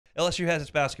LSU has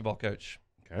its basketball coach.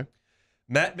 Okay.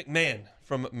 Matt McMahon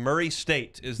from Murray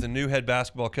State is the new head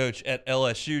basketball coach at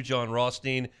LSU. John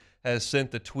Rothstein has sent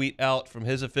the tweet out from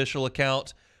his official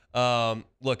account.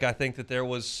 Look, I think that there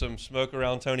was some smoke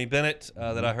around Tony Bennett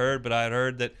that I heard, but I had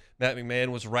heard that Matt McMahon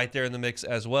was right there in the mix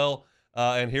as well.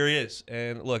 And here he is.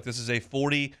 And look, this is a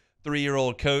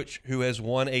 43-year-old coach who has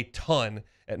won a ton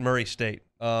at Murray State.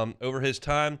 Over his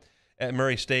time at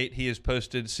Murray State, he has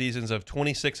posted seasons of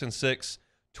 26-6,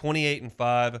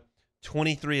 28-5,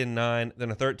 23-9,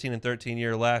 then a 13-13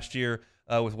 year last year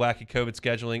with wacky COVID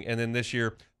scheduling, and then this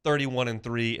year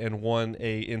 31-3 and won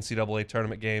a NCAA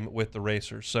tournament game with the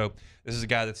Racers. So this is a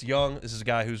guy that's young. This is a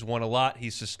guy who's won a lot.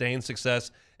 He's sustained success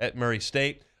at Murray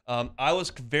State. I was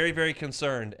very, very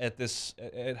concerned at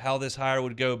how this hire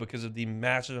would go because of the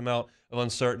massive amount of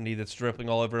uncertainty that's dripping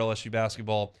all over LSU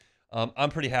basketball. I'm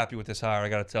pretty happy with this hire, I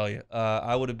got to tell you.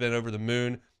 I would have been over the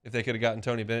moon if they could have gotten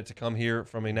Tony Bennett to come here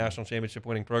from a national championship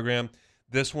winning program.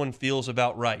 This one feels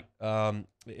about right.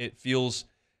 It feels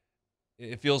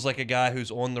like a guy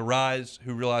who's on the rise,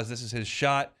 who realized this is his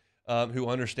shot, who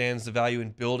understands the value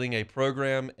in building a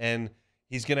program, and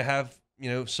he's going to have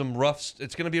it's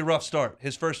going to be a rough start.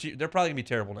 His first year, they're probably going to be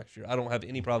terrible next year. I don't have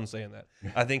any problem saying that.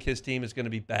 I think his team is going to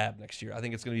be bad next year. I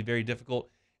think it's going to be very difficult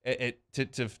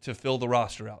to fill the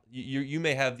roster out. You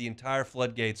may have the entire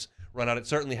floodgates run out. It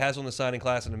certainly has on the signing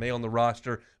class, and it may on the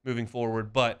roster moving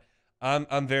forward. But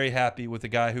I'm very happy with the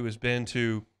guy who has been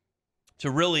to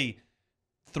really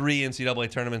 3 NCAA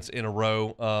tournaments in a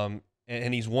row,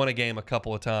 and he's won a game a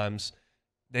couple of times.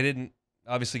 They didn't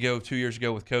obviously go 2 years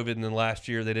ago with COVID, and then last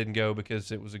year they didn't go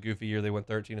because it was a goofy year. They went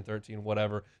 13-13,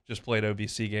 whatever, just played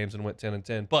OVC games and went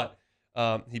 10-10. But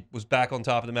he was back on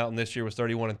top of the mountain this year, was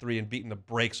 31-3 and beating the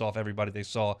brakes off everybody they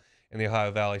saw in the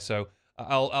Ohio Valley. So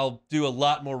I'll do a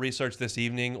lot more research this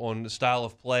evening on the style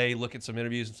of play, look at some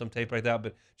interviews and some tape like that.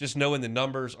 But just knowing the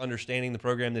numbers, understanding the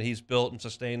program that he's built and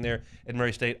sustained there at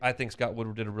Murray State, I think Scott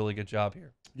Woodward did a really good job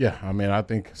here. Yeah, I mean, I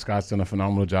think Scott's done a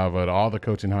phenomenal job at all the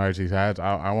coaching hires he's had.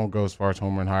 I won't go as far as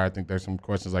home run hire. I think there's some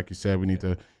questions, like you said, we need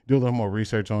to do a little more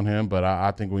research on him. But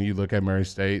I think when you look at Murray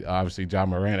State, obviously John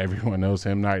Moran, everyone knows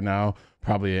him right now,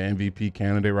 probably an MVP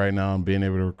candidate right now, and being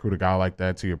able to recruit a guy like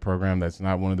that to your program that's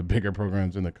not one of the bigger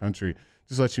programs in the country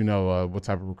just let you know what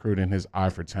type of recruiting, his eye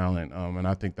for talent. And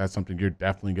I think that's something you're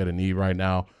definitely going to need right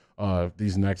now.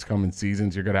 These next coming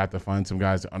seasons, you're going to have to find some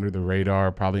guys under the radar,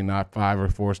 probably not 5 or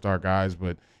 4-star guys,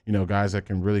 but, guys that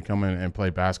can really come in and play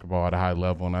basketball at a high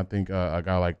level. And I think a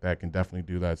guy like that can definitely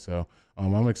do that. So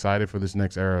I'm excited for this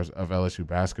next era of LSU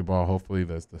basketball. Hopefully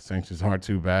the sanctions aren't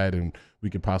too bad and we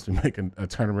could possibly make a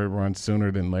tournament run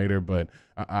sooner than later. But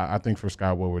I think for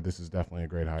Scott Woodward, this is definitely a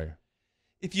great hire.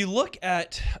 If you look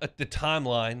at the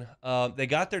timeline, they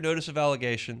got their notice of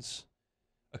allegations.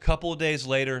 A couple of days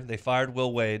later, they fired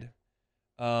Will Wade.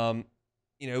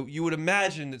 You would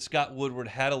imagine that Scott Woodward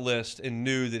had a list and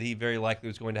knew that he very likely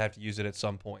was going to have to use it at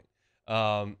some point.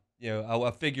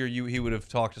 I figure he would have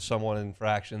talked to someone in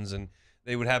fractions, and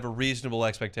they would have a reasonable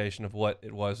expectation of what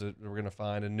it was that they were going to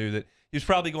find, and knew that he was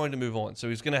probably going to move on. So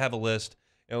he's going to have a list.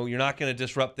 You're not going to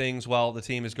disrupt things while the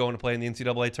team is going to play in the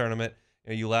NCAA tournament.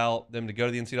 You allow them to go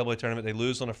to the NCAA tournament. They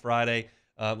lose on a Friday.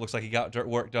 Looks like he got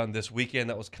work done this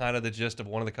weekend. That was kind of the gist of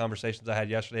one of the conversations I had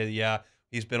yesterday. Yeah,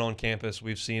 he's been on campus.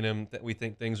 We've seen him. We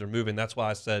think things are moving. That's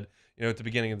why I said, at the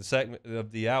beginning of the segment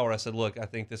of the hour, I said, look, I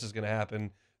think this is going to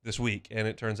happen this week. And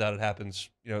it turns out it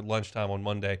happens, at lunchtime on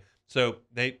Monday. So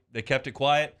they kept it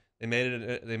quiet. They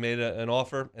made an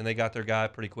offer, and they got their guy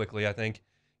pretty quickly, I think.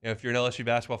 If you're an LSU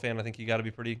basketball fan, I think you got to be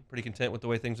pretty content with the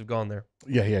way things have gone there.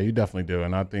 Yeah, you definitely do.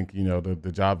 And I think,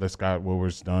 the job that Scott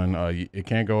Woodward's done, it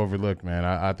can't go overlooked, man.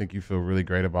 I think you feel really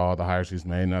great about all the hires he's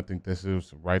made, and I think this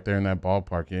is right there in that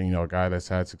ballpark. A guy that's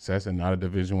had success in not a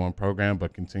Division I program,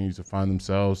 but continues to find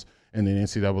themselves in the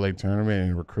NCAA tournament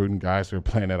and recruiting guys who are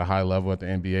playing at a high level at the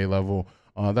NBA level.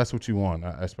 That's what you want,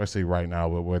 especially right now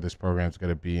with where this program's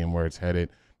going to be and where it's headed.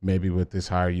 Maybe with this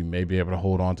hire, you may be able to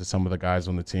hold on to some of the guys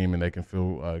on the team and they can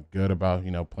feel good about,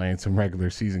 playing some regular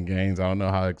season games. I don't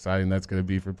know how exciting that's going to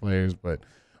be for players, but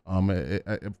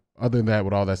other than that,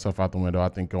 with all that stuff out the window, I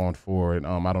think going forward,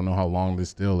 I don't know how long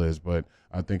this deal is, but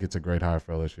I think it's a great hire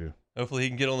for LSU. Hopefully he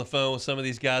can get on the phone with some of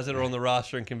these guys that are on the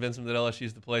roster and convince them that LSU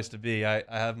is the place to be. I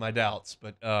have my doubts,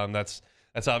 but that's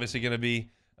obviously going to be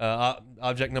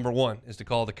object number one, is to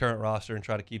call the current roster and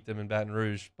try to keep them in Baton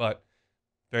Rouge. But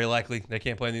very likely they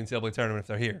can't play in the NCAA tournament if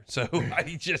they're here. So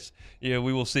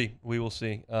we will see. We will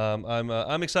see.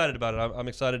 I'm excited about it. I'm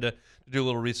excited to do a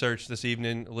little research this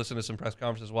evening, listen to some press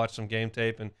conferences, watch some game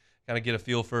tape, and kind of get a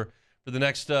feel for the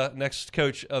next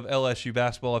coach of LSU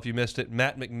basketball. If you missed it,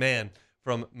 Matt McMahon,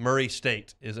 from Murray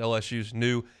State is LSU's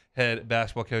new head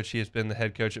basketball coach. He has been the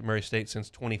head coach at Murray State since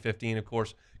 2015. Of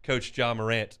course, Coach John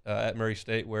Morant at Murray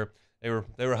State, where they were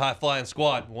a high-flying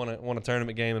squad, won a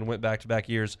tournament game and went back-to-back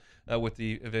years with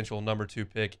the eventual number 2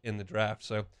 pick in the draft.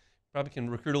 So probably can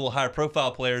recruit a little higher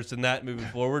profile players than that moving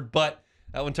forward, but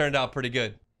that one turned out pretty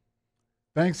good.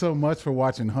 Thanks so much for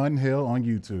watching Hunt Hill on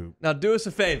YouTube. Now do us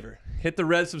a favor, hit the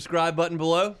red subscribe button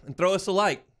below and throw us a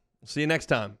like. We'll see you next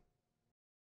time.